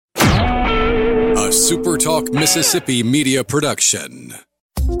a Super Talk Mississippi media production.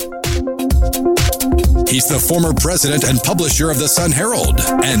 He's the former president and publisher of the Sun Herald,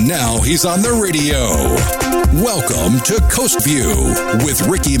 and now he's on the radio. Welcome to Coast View with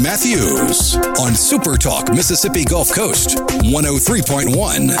Ricky Matthews on Super Talk Mississippi Gulf Coast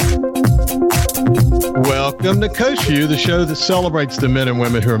 103.1. Welcome to Coast View, the show that celebrates the men and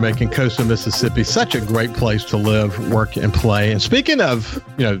women who are making coastal Mississippi such a great place to live, work, and play. And speaking of,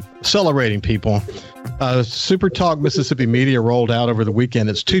 celebrating people, Super Talk Mississippi Media rolled out over the weekend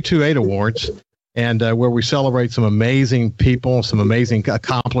its 228 Awards, and where we celebrate some amazing people, some amazing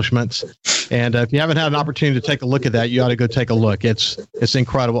accomplishments. And if you haven't had an opportunity to take a look at that, you ought to go take a look. It's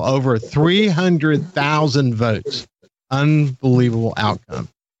incredible. Over 300,000 votes. Unbelievable outcome.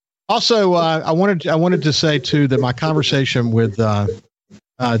 Also, I wanted to say, too, that my conversation with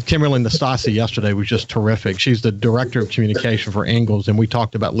Kimberly Nastasi yesterday was just terrific. She's the director of communication for Ingalls, and we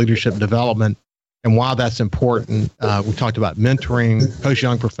talked about leadership development and why that's important. We talked about mentoring, coach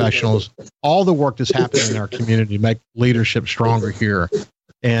young professionals, all the work that's happening in our community to make leadership stronger here.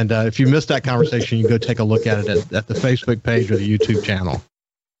 And if you missed that conversation, you can go take a look at it at the Facebook page or the YouTube channel.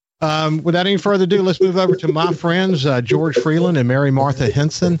 Without any further ado, let's move over to my friends, George Freeland and Mary Martha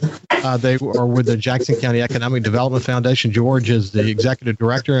Henson. They are with the Jackson County Economic Development Foundation. George is the executive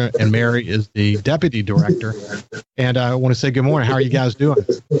director and Mary is the deputy director. And I want to say good morning. How are you guys doing?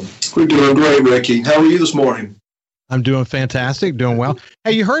 We're doing great, Ricky. How are you this morning? I'm doing fantastic, doing well.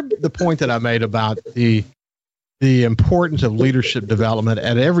 Hey, you heard the point that I made about the importance of leadership development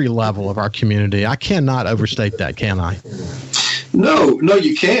at every level of our community. I cannot overstate that, can I? No,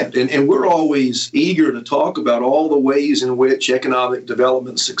 you can't. And we're always eager to talk about all the ways in which economic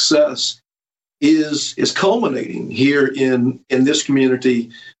development success is culminating here in this community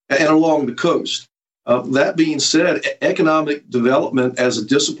and along the coast. That being said, economic development as a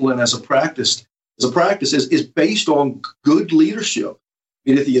discipline, as a practice is based on good leadership,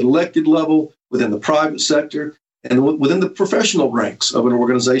 be it at the elected level, within the private sector, and within the professional ranks of an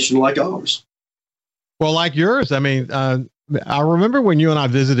organization like ours. Well, like yours, I mean, I remember when you and I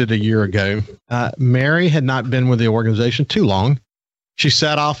visited a year ago, Mary had not been with the organization too long. She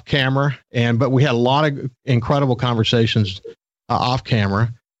sat off camera, but we had a lot of incredible conversations off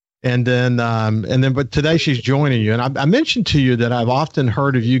camera. And then, but today she's joining you. And I mentioned to you that I've often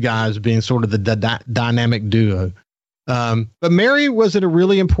heard of you guys being sort of the dynamic duo. But Mary, was it a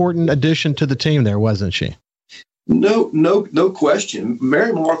really important addition to the team there, wasn't she? No question.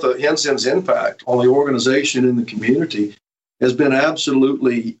 Mary Martha Henson's impact on the organization and the community has been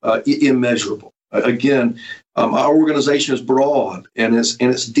absolutely immeasurable. Again, our organization is broad and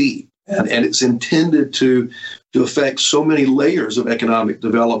it's deep, and it's intended to affect so many layers of economic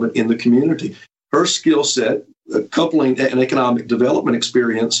development in the community. Her skill set, coupling an economic development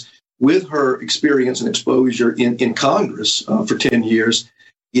experience with her experience and exposure in Congress for 10 years,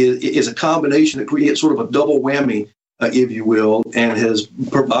 is a combination that creates sort of a double whammy, if you will, and has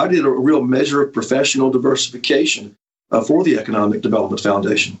provided a real measure of professional diversification for the Economic Development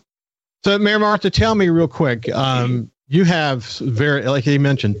Foundation. So, Mary Martha, tell me real quick, you have like you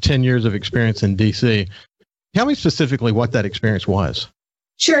mentioned, 10 years of experience in D.C. Tell me specifically what that experience was.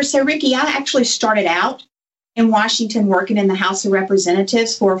 Sure. So, Ricky, I actually started out in Washington working in the House of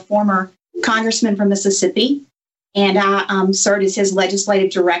Representatives for a former congressman from Mississippi. And I served as his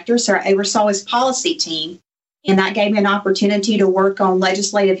legislative director, so I oversaw his policy team. And that gave me an opportunity to work on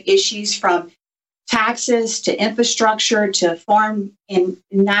legislative issues from taxes to infrastructure to foreign and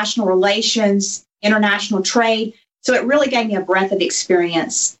national relations, international trade. So it really gave me a breadth of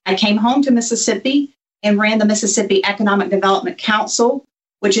experience. I came home to Mississippi and ran the Mississippi Economic Development Council,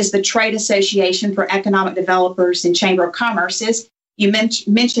 which is the trade association for economic developers and Chamber of Commerce. You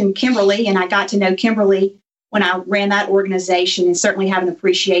mentioned Kimberly, and I got to know Kimberly when I ran that organization, and certainly have an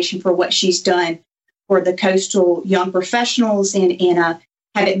appreciation for what she's done for the coastal young professionals and have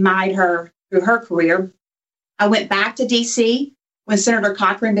admired her through her career. I went back to D.C. when Senator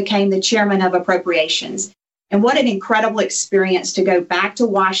Cochran became the chairman of appropriations. And what an incredible experience to go back to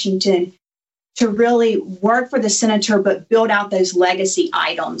Washington to really work for the senator, but build out those legacy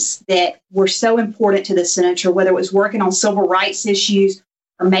items that were so important to the senator, whether it was working on civil rights issues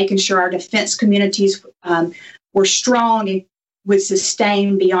or making sure our defense communities were strong and would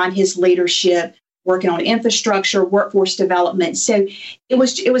sustain beyond his leadership, working on infrastructure, workforce development. So it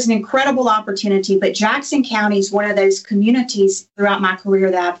was an incredible opportunity. But Jackson County is one of those communities throughout my career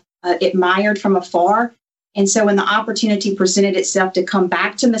that I've admired from afar. And so when the opportunity presented itself to come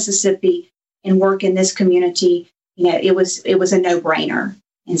back to Mississippi and work in this community, it was a no-brainer.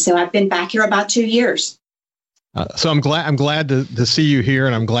 And so I've been back here about 2 years. So I'm glad to see you here,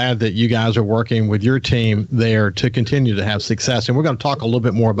 and I'm glad that you guys are working with your team there to continue to have success. And we're going to talk a little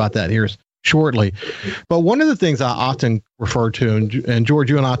bit more about that here shortly. But one of the things I often refer to, and George,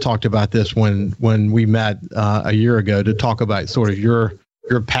 you and I talked about this when we met a year ago to talk about sort of your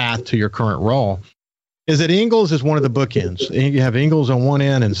path to your current role, is that Ingalls is one of the bookends. You have Ingalls on one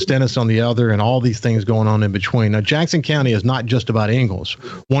end and Stennis on the other, and all these things going on in between. Now, Jackson County is not just about Ingalls.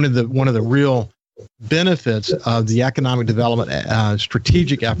 One of the real benefits of the economic development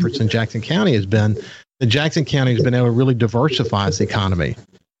strategic efforts in Jackson County has been that Jackson County has been able to really diversify its economy.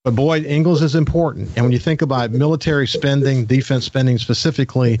 But boy, Ingalls is important. And when you think about military spending, defense spending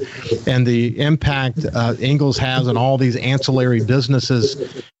specifically, and the impact Ingalls has on all these ancillary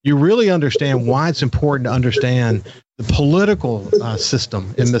businesses, you really understand why it's important to understand the political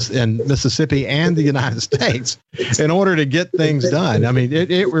system in Mississippi and the United States in order to get things done. I mean,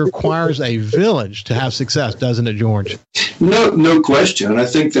 it requires a village to have success, doesn't it, George? No question. And I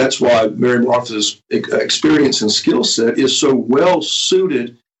think that's why Mary Martha's experience and skill set is so well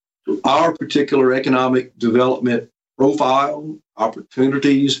suited to our particular economic development profile,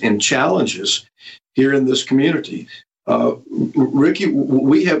 opportunities, and challenges here in this community. Ricky,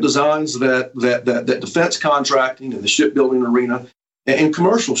 we have designs that defense contracting and the shipbuilding arena and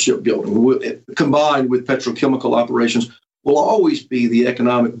commercial shipbuilding combined with petrochemical operations will always be the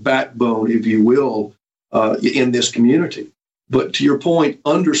economic backbone, if you will, in this community. But to your point,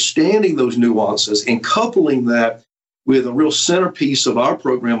 understanding those nuances and coupling that with a real centerpiece of our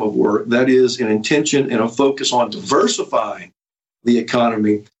program of work, that is an intention and a focus on diversifying the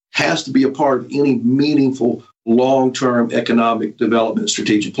economy, has to be a part of any meaningful long-term economic development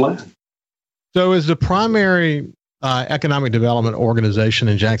strategic plan. So as the primary economic development organization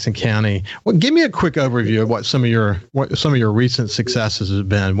in Jackson County, give me a quick overview of what some of your recent successes have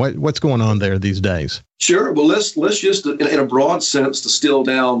been. What's going on there these days? Sure. Well, let's just, in a broad sense, distill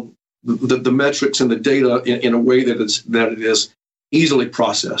down the metrics and the data in a way that it is easily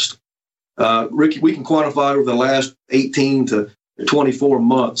processed. Ricky, we can quantify over the last 18 to 24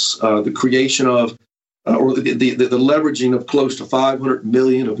 months the creation of or the leveraging of close to $500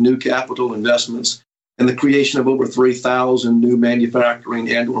 million of new capital investments and the creation of over 3,000 new manufacturing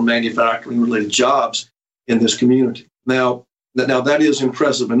and/or manufacturing-related jobs in this community. Now that is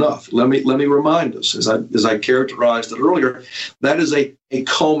impressive enough. Let me remind us, as I characterized it earlier, that is a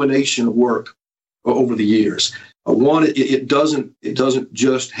culmination of work over the years. It doesn't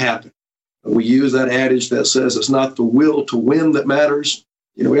just happen. We use that adage that says it's not the will to win that matters.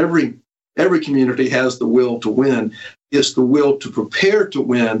 You know, every community has the will to win. It's the will to prepare to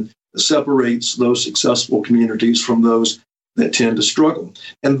win that separates those successful communities from those that tend to struggle.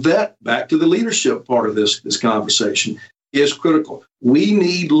 And that, back to the leadership part of this conversation, is critical. We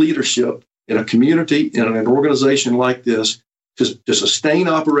need leadership in a community, in an organization like this, to sustain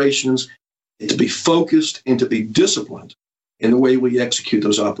operations, and to be focused and to be disciplined in the way we execute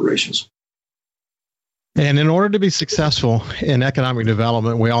those operations. And in order to be successful in economic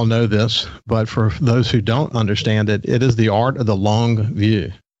development, we all know this, but for those who don't understand it, it is the art of the long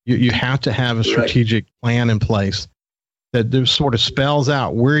view. You have to have a strategic plan in place that sort of spells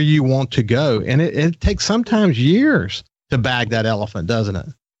out where you want to go. And it takes sometimes years to bag that elephant, doesn't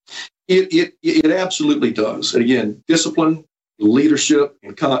it? It absolutely does. And again, discipline, leadership,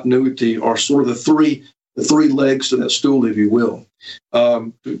 and continuity are sort of the three legs to that stool, if you will,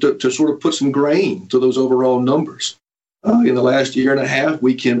 to sort of put some grain to those overall numbers. In the last year and a half,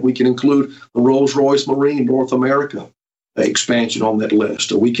 we can include the Rolls-Royce Marine North America expansion on that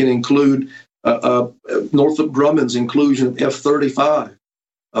list. We can include Northrop Grumman's inclusion of F-35,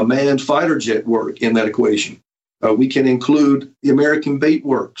 a manned fighter jet work in that equation. We can include the American Bait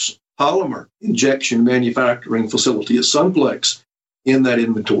Works polymer injection manufacturing facility at Sunplex in that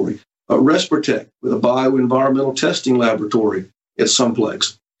inventory. Respirtech with a bioenvironmental testing laboratory at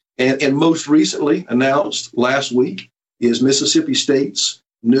Sunplex. And most recently announced last week is Mississippi State's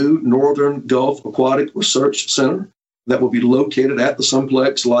new Northern Gulf Aquatic Research Center that will be located at the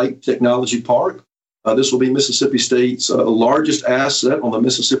Sunplex Light Technology Park. This will be Mississippi State's largest asset on the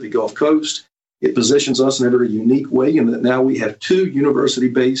Mississippi Gulf Coast. It positions us in a very unique way in that now we have 2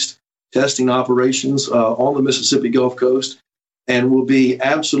 university-based testing operations on the Mississippi Gulf Coast, and will be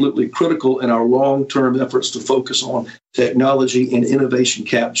absolutely critical in our long-term efforts to focus on technology and innovation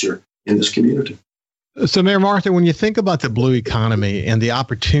capture in this community. So, Mayor Martha, when you think about the blue economy and the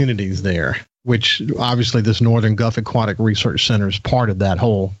opportunities there, which obviously this Northern Gulf Aquatic Research Center is part of that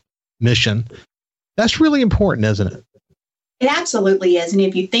whole mission, that's really important, isn't it? It absolutely is. And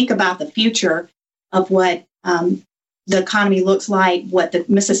if you think about the future of what the economy looks like, what the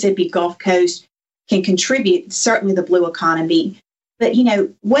Mississippi Gulf Coast can contribute, certainly the blue economy. But,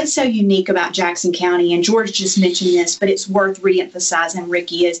 what's so unique about Jackson County, and George just mentioned this, but it's worth reemphasizing,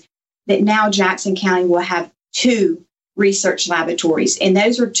 Ricky, is that now Jackson County will have 2 research laboratories, and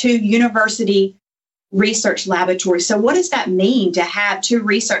those are 2 university research laboratories. So what does that mean to have 2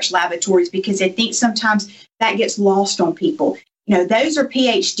 research laboratories? Because I think sometimes that gets lost on people. Those are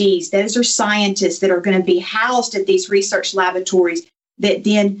PhDs, those are scientists that are going to be housed at these research laboratories that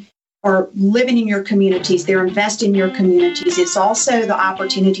then are living in your communities. They're investing in your communities. It's also the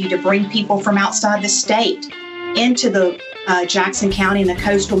opportunity to bring people from outside the state into the Jackson County and the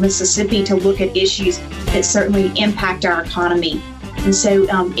coastal Mississippi to look at issues that certainly impact our economy. And so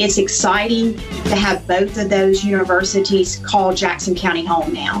it's exciting to have both of those universities call Jackson County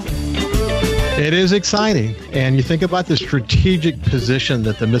home now. It is exciting. And you think about the strategic position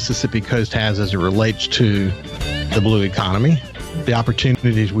that the Mississippi coast has as it relates to the blue economy, the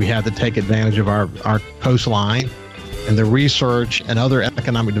opportunities we have to take advantage of our coastline, and the research and other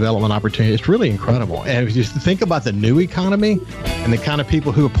economic development opportunities. It's really incredible. And if you think about the new economy and the kind of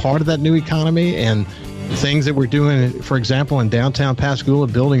people who are part of that new economy and things that we're doing, for example, in downtown Pascagoula,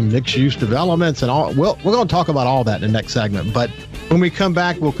 building mixed-use developments and all, we're going to talk about all that in the next segment. But when we come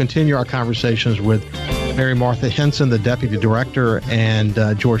back, we'll continue our conversations with Mary Martha Henson, the Deputy Director, and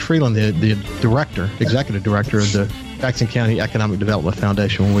George Freeland, the Director, Executive Director of the Jackson County Economic Development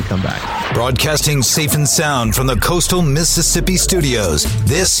Foundation when we come back. Broadcasting safe and sound from the coastal Mississippi studios,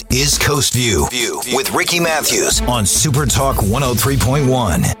 this is Coast View with Ricky Matthews on Super Talk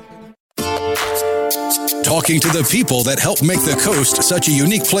 103.1. Talking to the people that help make the coast such a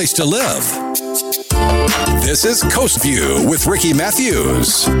unique place to live. This is Coast View with Ricky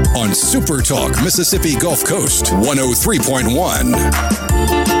Matthews on Super Talk Mississippi Gulf Coast 103.1.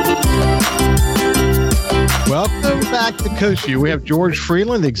 Welcome back to Coast View. We have George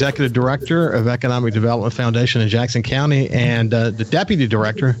Freeland, the Executive Director of Economic Development Foundation in Jackson County, and the Deputy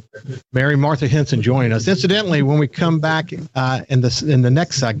Director, Mary Martha Henson, joining us. Incidentally, when we come back in the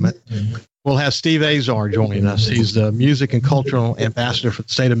next segment, we'll have Steve Azar joining us. He's the Music and Cultural Ambassador for the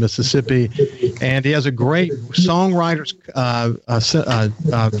state of Mississippi, and he has a great songwriters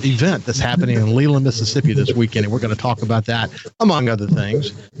event that's happening in Leland, Mississippi this weekend, and we're going to talk about that, among other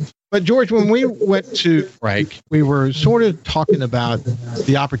things. But George, when we went to break, we were sort of talking about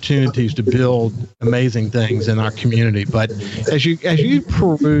the opportunities to build amazing things in our community. But as you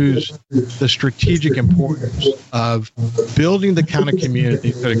peruse the strategic importance of building the kind of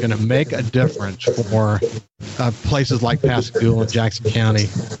communities that are going to make a difference for places like Pascagoula and Jackson County,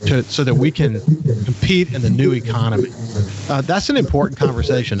 so that we can compete in the new economy, that's an important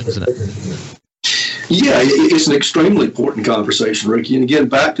conversation, isn't it? Yeah, it's an extremely important conversation, Ricky. And again,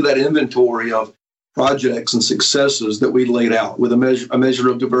 back to that inventory of projects and successes that we laid out with a measure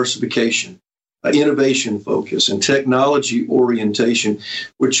of diversification, innovation focus, and technology orientation.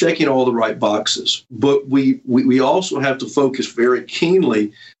 We're checking all the right boxes, but we also have to focus very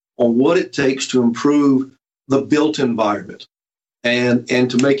keenly on what it takes to improve the built environment and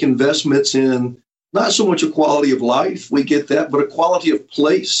to make investments in not so much a quality of life, we get that, but a quality of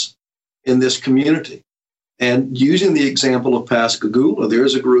place in this community. And using the example of Pascagoula,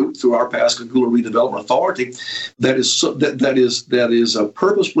 there's a group through our Pascagoula Redevelopment Authority that is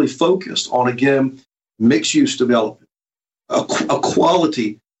purposefully focused on, again, mixed-use development, a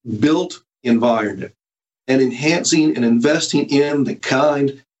quality built environment, and enhancing and investing in the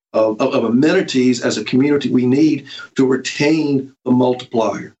kind of amenities as a community we need to retain the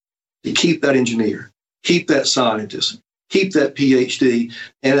multiplier, to keep that engineer, keep that scientist, keep that PhD,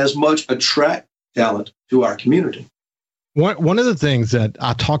 and as much attract talent to our community. One of the things that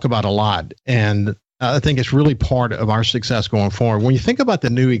I talk about a lot, and I think it's really part of our success going forward, when you think about the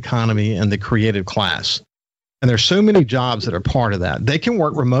new economy and the creative class, and there's so many jobs that are part of that, they can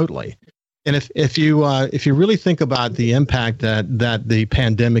work remotely. And if you really think about the impact that the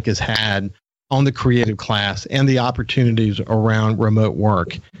pandemic has had on the creative class and the opportunities around remote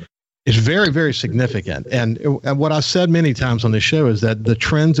work, is very, very significant. And what I've said many times on this show is that the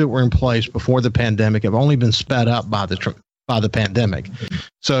trends that were in place before the pandemic have only been sped up by the pandemic.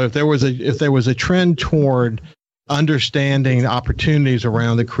 So if there was a trend toward understanding opportunities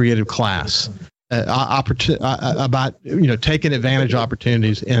around the creative class, about taking advantage of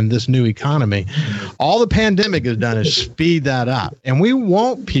opportunities in this new economy, all the pandemic has done is speed that up. And we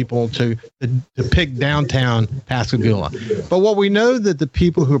want people to pick downtown Pascagoula, but what we know that the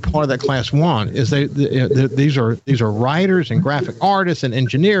people who are part of that class want is these are writers and graphic artists and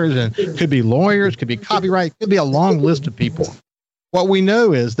engineers, and could be lawyers, could be copyright, could be a long list of people. what we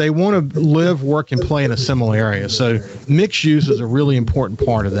know is they want to live, work, and play in a similar area. So mixed use is a really important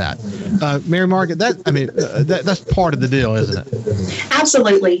part of that. Mary Margaret, that's part of the deal, isn't it?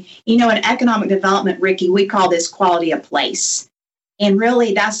 Absolutely. In economic development, Ricky, we call this quality of place. And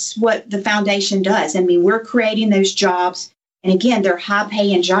really, that's what the foundation does. We're creating those jobs. And again, they're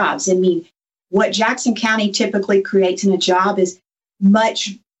high-paying jobs. What Jackson County typically creates in a job is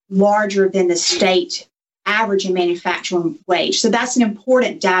much larger than the state average in manufacturing wage. So that's an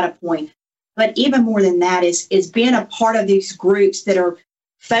important data point. But even more than that is being a part of these groups that are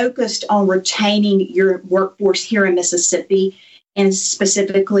focused on retaining your workforce here in Mississippi, and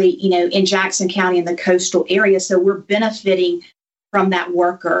specifically, in Jackson County in the coastal area. So we're benefiting from that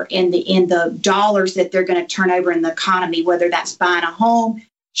worker and the dollars that they're going to turn over in the economy, whether that's buying a home,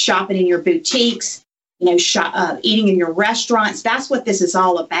 shopping in your boutiques, eating in your restaurants. That's what this is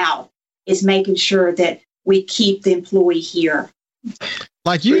all about, is making sure that we keep the employee here.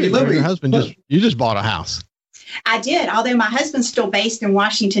 Like you, your husband just bought a house. I did, although my husband's still based in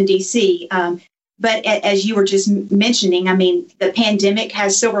Washington, D.C. But as you were just mentioning, the pandemic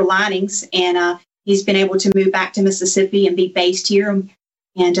has silver linings, and he's been able to move back to Mississippi and be based here.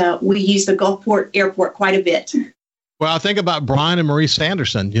 And we use the Gulfport Airport quite a bit. Well, I think about Brian and Marie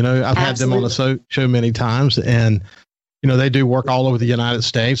Sanderson. I've had them on the show many times, and they do work all over the United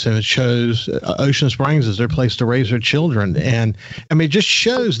States, and it shows Ocean Springs is their place to raise their children. And it just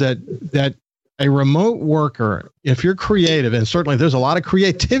shows that a remote worker, if you're creative, and certainly there's a lot of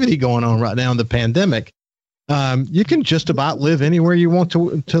creativity going on right now in the pandemic, you can just about live anywhere you want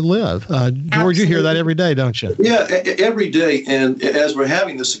to live. George, you hear that every day, don't you? Yeah, every day. And as we're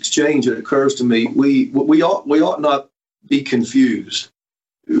having this exchange, it occurs to me, we ought not be confused,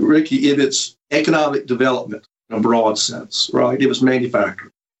 Ricky, if it's economic development in a broad sense, right? If it's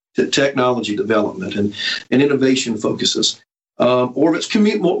manufacturing, technology development, and innovation focuses, or if it's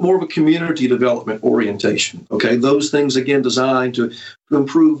more of a community development orientation. Okay, those things again designed to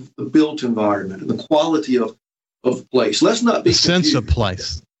improve the built environment and the quality of the place. Let's not be sense of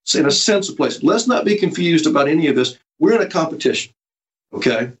place. In a sense of place. Let's not be confused about any of this. We're in a competition.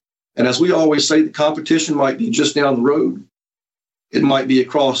 Okay. And as we always say, the competition might be just down the road. It might be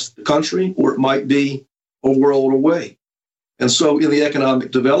across the country, or it might be a world away. And so in the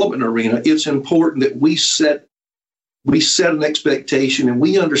economic development arena, it's important that we set an expectation and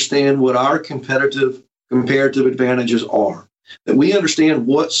we understand what our comparative advantages are, that we understand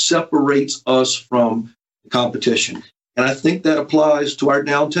what separates us from the competition. And I think that applies to our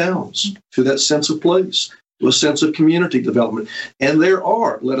downtowns, to that sense of place, to a sense of community development. And there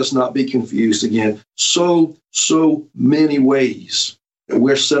are, let us not be confused again, so many ways that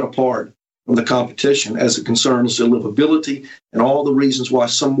we're set apart from the competition as it concerns their livability and all the reasons why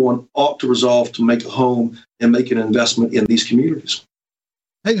someone ought to resolve to make a home and make an investment in these communities.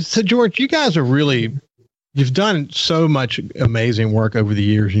 Hey, so George, you guys are you've done so much amazing work over the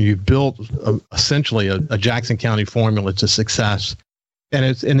years, and you've built essentially a Jackson County formula to success. And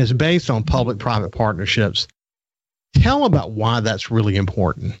it's based on public-private partnerships. Tell about why that's really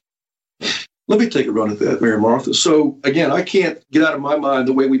important. Let me take a run at that, Mary Martha. So again, I can't get out of my mind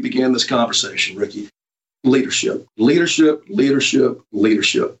the way we began this conversation, Ricky. Leadership.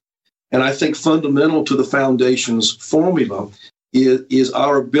 And I think fundamental to the foundation's formula is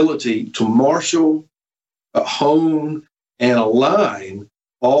our ability to marshal, hone, and align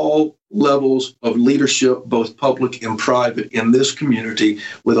all levels of leadership, both public and private, in this community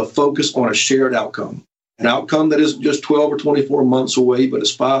with a focus on a shared outcome. An outcome that isn't just 12 or 24 months away, but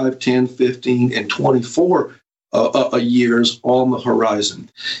is 5, 10, 15, and 24 years on the horizon.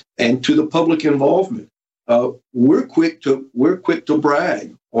 And to the public involvement, we're quick to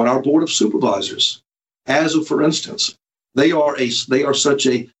brag on our Board of Supervisors. As of, for instance, they are such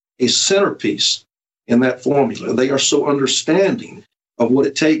a centerpiece in that formula. They are so understanding of what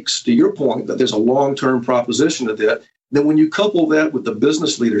it takes, to your point, that there's a long-term proposition to that. Then when you couple that with the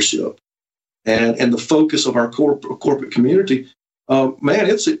business leadership and the focus of our corporate community, man,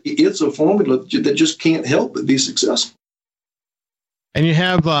 it's a formula that just can't help but be successful. And you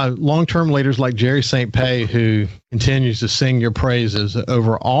have long-term leaders like Jerry St. Pé, who continues to sing your praises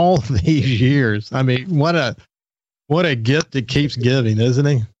over all these years. I mean, what a gift it keeps giving, isn't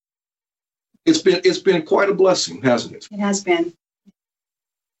he? It's been quite a blessing, hasn't it? It has been.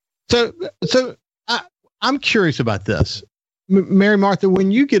 So I'm curious about this. Mary Martha,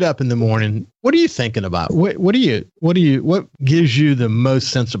 when you get up in the morning, what are you thinking about? What gives you the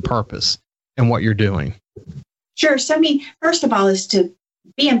most sense of purpose in what you're doing? Sure. So, first of all, is to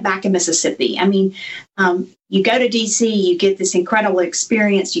being back in Mississippi. You go to D.C., you get this incredible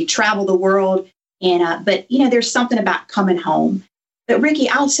experience, you travel the world, but there's something about coming home. But Ricky,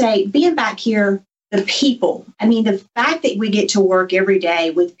 I'll say, being back here, the people, I mean, the fact that we get to work every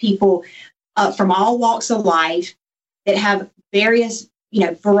day with people from all walks of life that have various,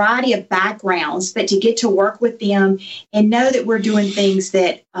 variety of backgrounds, but to get to work with them and know that we're doing things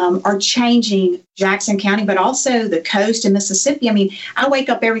that are changing Jackson County, but also the coast and Mississippi. I mean, I wake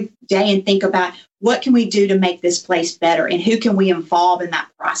up every day and think about what can we do to make this place better and who can we involve in that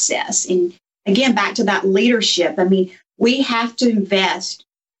process? And again, back to that leadership. I mean, we have to invest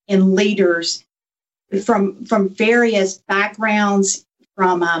in leaders from various backgrounds,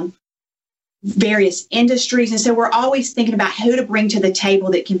 from various industries. And so we're always thinking about who to bring to the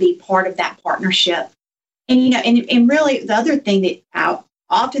table that can be part of that partnership. And, and really the other thing that I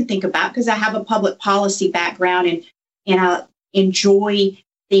often think about, because I have a public policy background and I enjoy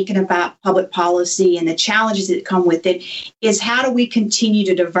thinking about public policy and the challenges that come with it, is how do we continue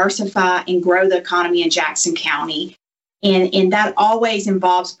to diversify and grow the economy in Jackson County? And that always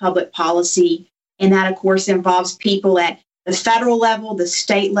involves public policy. And that, of course, involves people at the federal level, the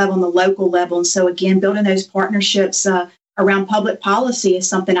state level, and the local level. And so, again, building those partnerships around public policy is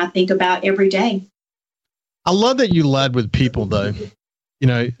something I think about every day. I love that you led with people, though.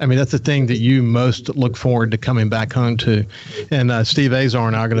 That's the thing that you most look forward to coming back home to. And Steve Azar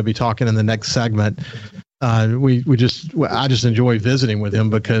and I are going to be talking in the next segment. I just enjoy visiting with him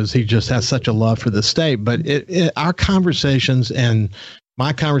because he just has such a love for the state. But our conversations and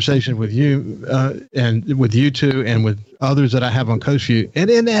my conversation with you and with you two and with others that I have on Coast View, it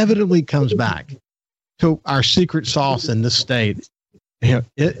inevitably comes back to our secret sauce in this state.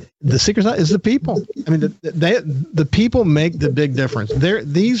 The secret sauce is the people. I mean, the people make the big difference.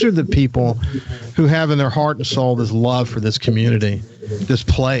 These are the people who have in their heart and soul this love for this community, this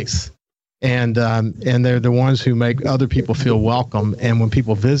place. And they're the ones who make other people feel welcome. And when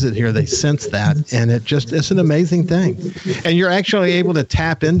people visit here, they sense that. And it's an amazing thing. And you're actually able to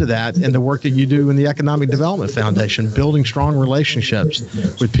tap into that in the work that you do in the Economic Development Foundation, building strong relationships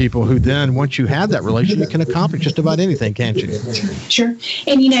with people who then, once you have that relationship, you can accomplish just about anything, can't you? Sure.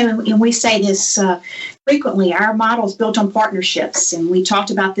 And, and we say this frequently, our model is built on partnerships. And we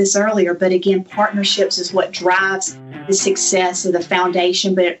talked about this earlier. But again, partnerships is what drives the success of the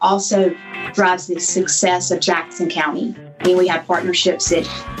foundation, but it also drives the success of Jackson County. I mean, we have partnerships at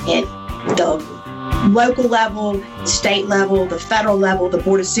the local level, the state level, the federal level, the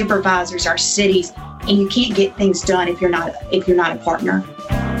Board of Supervisors, our cities, and you can't get things done if you're not a partner.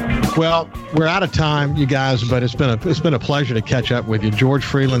 Well, we're out of time, you guys, but it's been a pleasure to catch up with you. George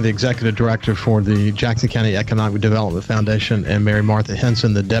Freeland, the Executive Director for the Jackson County Economic Development Foundation, and Mary Martha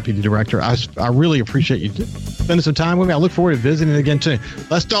Henson, the Deputy Director. I really appreciate you spending some time with me. I look forward to visiting again, too.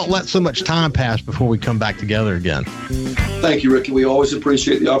 Let's don't let so much time pass before we come back together again. Thank you, Ricky. We always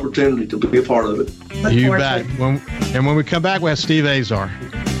appreciate the opportunity to be a part of it. You bet. When we come back, we have Steve Azar.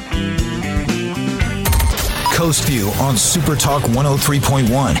 Coast View on Super Talk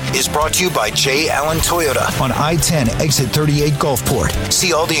 103.1 is brought to you by J. Allen Toyota on I-10 exit 38 Gulfport.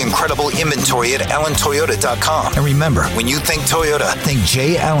 See all the incredible inventory at allentoyota.com. And remember, when you think Toyota, think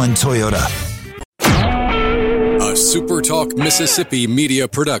J. Allen Toyota. A Super Talk Mississippi media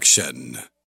production.